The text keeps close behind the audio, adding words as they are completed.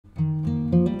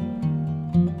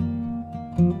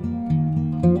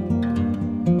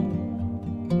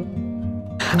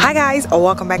Hi guys,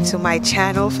 welcome back to my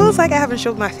channel. Feels like I haven't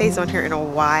showed my face on here in a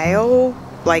while,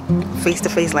 like face to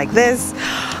face like this.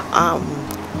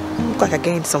 Look like I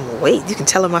gained some weight. You can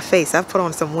tell in my face I've put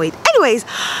on some weight. Anyways,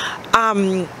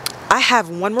 I have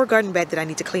one more garden bed that I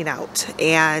need to clean out,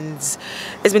 and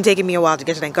it's been taking me a while to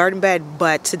get to that garden bed,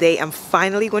 but today I'm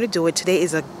finally going to do it. Today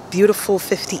is a beautiful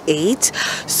 58,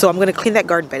 so I'm going to clean that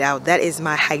garden bed out. That is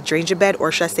my hydrangea bed,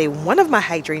 or should I say one of my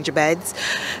hydrangea beds.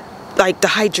 Like, the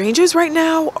hydrangeas right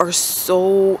now are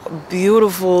so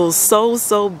beautiful,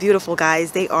 so beautiful,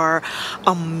 guys. They are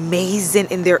amazing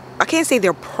in their, I can't say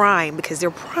they're prime because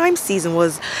their prime season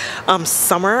was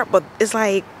summer, but it's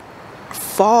like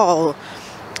fall.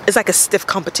 It's like a stiff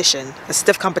competition.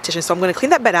 So I'm going to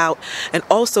clean that bed out and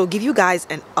also give you guys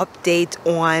an update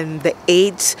on the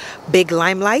 8 big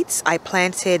limelights I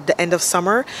planted the end of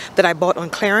summer that I bought on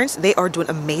clearance. They are doing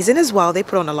amazing as well. They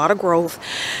put on a lot of growth.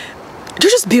 They're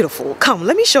just beautiful. Come,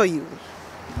 let me show you.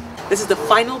 This is the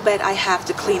final bed I have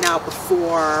to clean out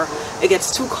before it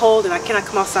gets too cold and I cannot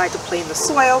come outside to play in the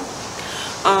soil.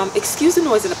 Excuse the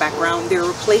noise in the background. They're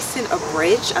replacing a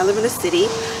bridge. I live in the city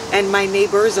and my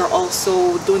neighbors are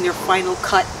also doing their final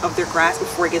cut of their grass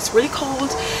before it gets really cold.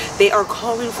 They are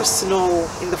calling for snow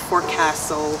in the forecast,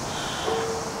 so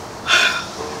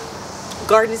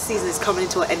garden season is coming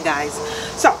into an end, guys.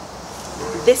 So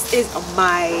this is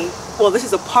this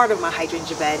is a part of my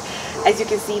hydrangea bed. As you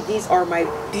can see, these are my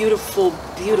beautiful,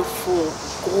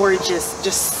 gorgeous,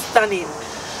 just stunning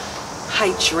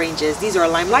hydrangeas. These are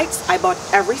limelights. I bought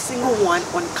every single one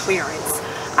on clearance.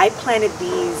 I planted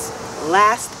these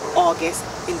last August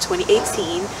in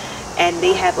 2018 and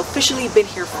they have officially been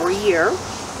here for a year.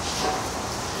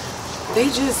 They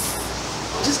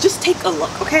just take a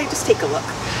look, okay? Just take a look.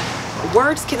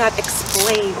 Words cannot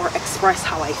explain or express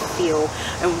how I feel,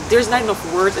 and there's not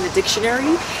enough words in the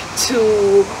dictionary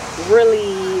to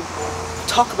really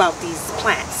talk about these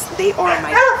plants. They are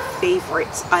my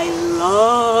favorites. I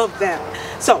love them.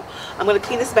 So I'm going to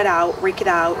clean this bed out, rake it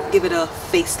out, give it a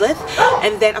facelift,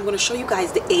 and then I'm going to show you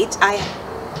guys the 8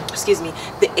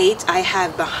 I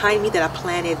have behind me that I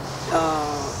planted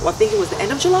I think it was the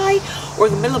end of July or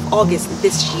the middle of August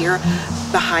this year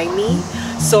behind me.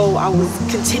 So I was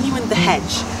continuing the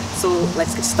hedge. So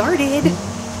let's get started.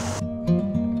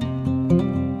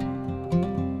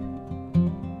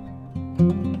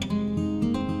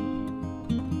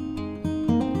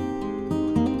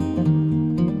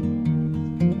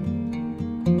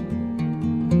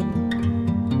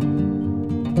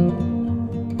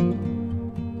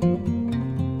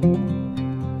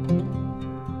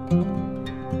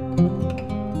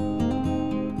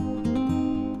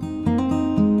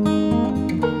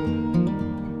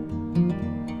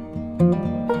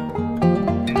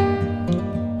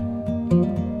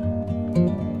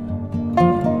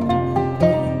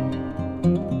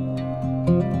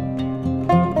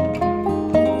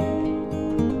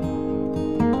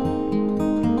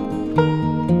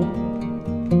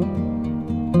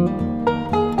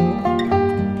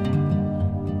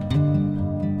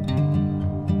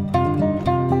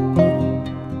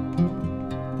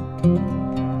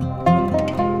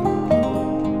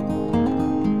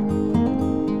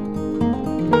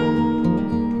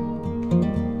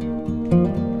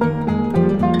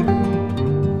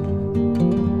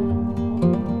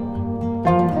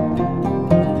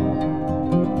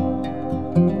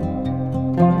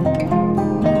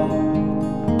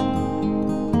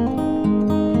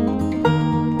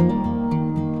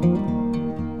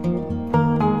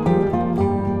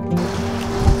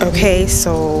 Okay,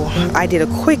 so I did a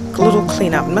quick little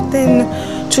cleanup, nothing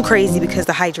too crazy because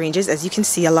the hydrangeas, as you can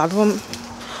see, a lot of them,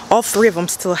 all 3 of them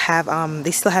still have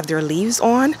their leaves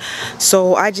on.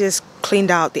 So I just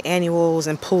cleaned out the annuals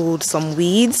and pulled some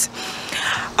weeds.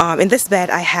 In this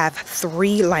bed I have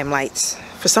 3 limelights.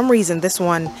 For some reason this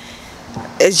one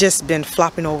has just been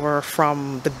flopping over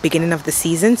from the beginning of the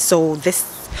season. So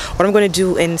what I'm going to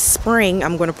do in spring,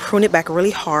 I'm going to prune it back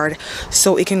really hard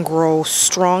so it can grow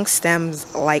strong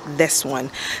stems like this one.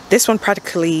 This one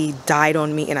practically died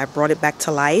on me and I brought it back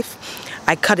to life.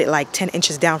 I cut it like 10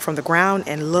 inches down from the ground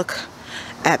and look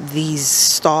at these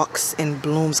stalks and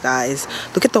blooms, guys.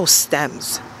 Look at those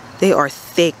stems. They are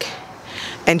thick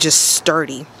and just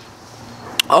sturdy.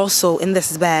 Also in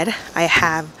this bed I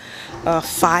have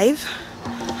 5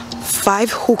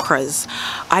 heucheras.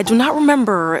 I do not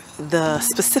remember the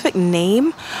specific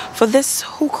name for this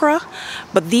heuchera,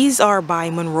 but these are by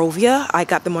Monrovia. I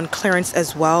got them on clearance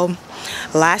as well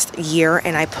last year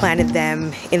and I planted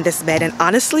them in this bed, and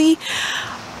honestly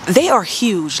They are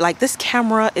huge. Like, this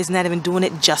camera is not even doing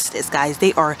it justice, guys.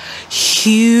 They are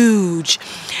huge.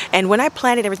 And when I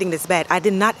planted everything in this bed, I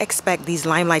did not expect these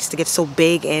limelights to get so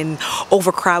big and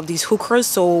overcrowd these hookers.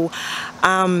 So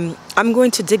I'm going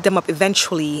to dig them up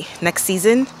eventually next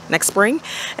season, next spring,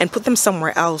 and put them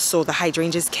somewhere else so the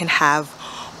hydrangeas can have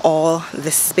all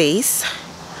the space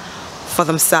for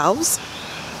themselves.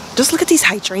 Just look at these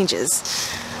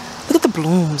hydrangeas. Look at the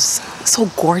blooms. So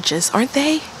gorgeous, aren't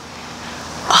they?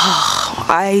 Oh,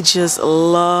 I just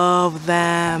love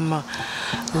them.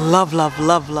 Love, love,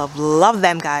 love, love, love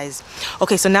them, guys.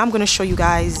 Okay, so now I'm going to show you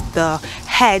guys the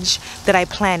hedge that I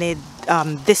planted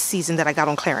this season that I got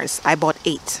on clearance. I bought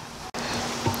 8.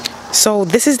 So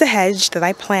this is the hedge that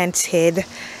I planted.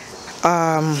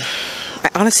 I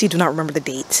honestly do not remember the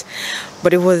date,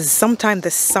 but it was sometime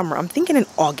this summer. I'm thinking in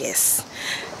August.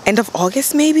 End of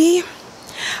August, maybe?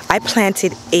 I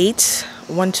planted 8.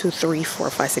 1, 2, 3, 4,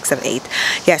 5, 6, 7, 8.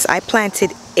 Yes, I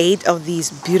planted 8 of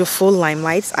these beautiful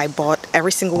limelights. I bought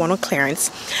every single one on clearance,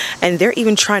 and they're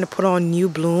even trying to put on new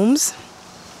blooms.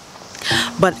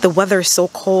 But the weather is so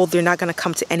cold, they're not going to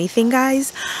come to anything,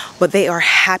 guys. But they are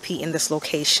happy in this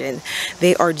location.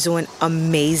 They are doing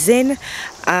amazing.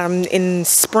 In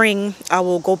spring, I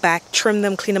will go back, trim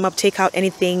them, clean them up, take out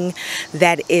anything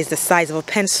that is the size of a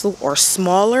pencil or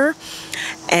smaller,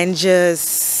 and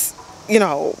just, you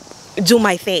know, do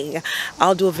my thing.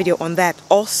 I'll do a video on that.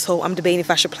 Also, I'm debating if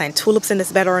I should plant tulips in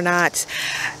this bed or not.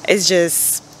 It's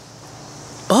just,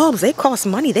 bulbs, they cost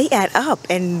money, they add up,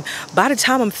 and by the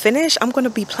time I'm finished, I'm going to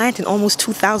be planting almost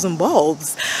 2,000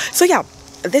 bulbs. So yeah,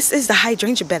 this is the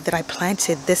hydrangea bed that I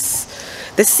planted this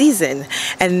season,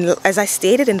 and as I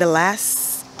stated in the last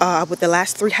with the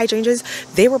last 3 hydrangeas,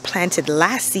 they were planted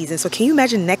last season. So can you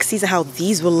imagine next season how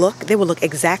these will look? They will look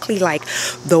exactly like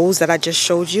those that I just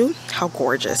showed you. How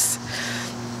gorgeous.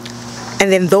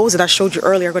 And then those that I showed you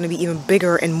earlier are going to be even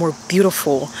bigger and more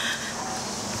beautiful.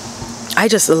 I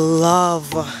just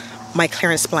love my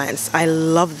clearance plants. I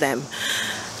love them.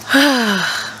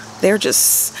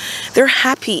 They're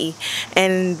happy,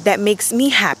 and that makes me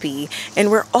happy, and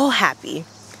we're all happy.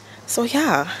 So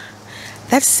yeah,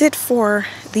 that's it for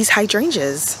these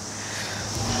hydrangeas.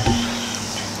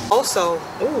 Also,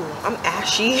 ooh, I'm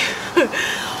ashy.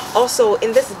 Also,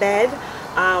 in this bed,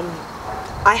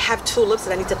 I have tulips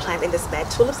that I need to plant in this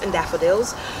bed, tulips and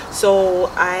daffodils.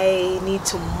 So I need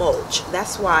to mulch.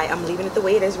 That's why I'm leaving it the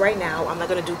way it is right now. I'm not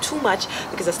going to do too much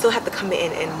because I still have to come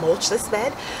in and mulch this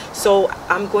bed. So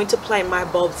I'm going to plant my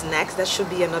bulbs next. That should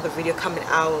be another video coming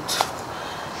out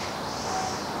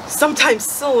sometime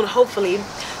soon, hopefully.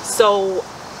 So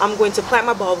I'm going to plant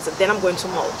my bulbs, and then I'm going to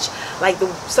mulch. Like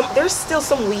there's still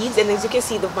some weeds, and as you can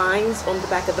see, the vines on the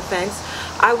back of the fence.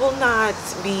 I will not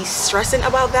be stressing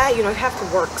about that. You know, you have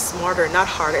to work smarter, not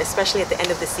harder, especially at the end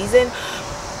of the season.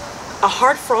 A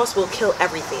hard frost will kill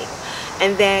everything.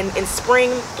 And then in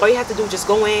spring, all you have to do is just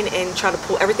go in and try to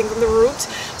pull everything from the roots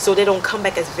so they don't come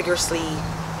back as vigorously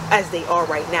as they are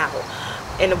right now.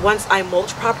 And once I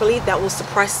mulch properly, that will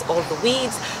suppress all the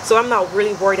weeds. So I'm not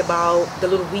really worried about the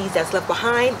little weeds that's left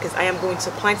behind, because I am going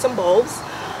to plant some bulbs.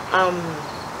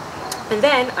 And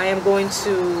then I am going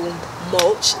to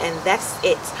mulch, and that's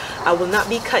it. I will not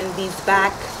be cutting these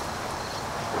back.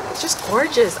 It's just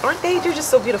gorgeous, aren't they? They're just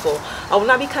so beautiful. I will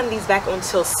not be cutting these back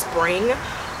until spring.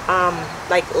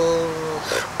 Like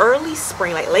early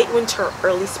spring, like late winter,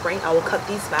 early spring, I will cut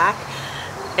these back.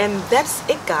 And that's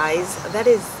it, guys. That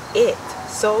is it.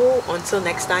 So until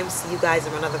next time, see you guys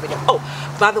in another video. Oh,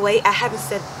 by the way, I haven't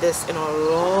said this in a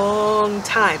long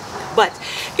time, but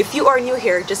if you are new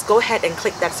here, just go ahead and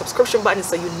click that subscription button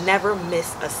so you never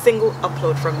miss a single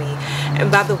upload from me. And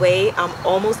by the way, I'm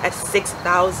almost at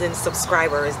 6,000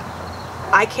 subscribers.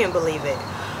 I can't believe it.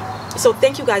 So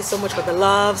thank you guys so much for the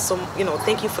love. So, you know,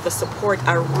 thank you for the support.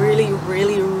 I really,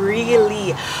 really,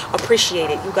 really appreciate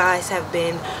it. You guys have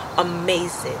been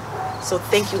amazing. So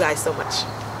thank you guys so much.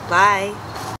 Bye.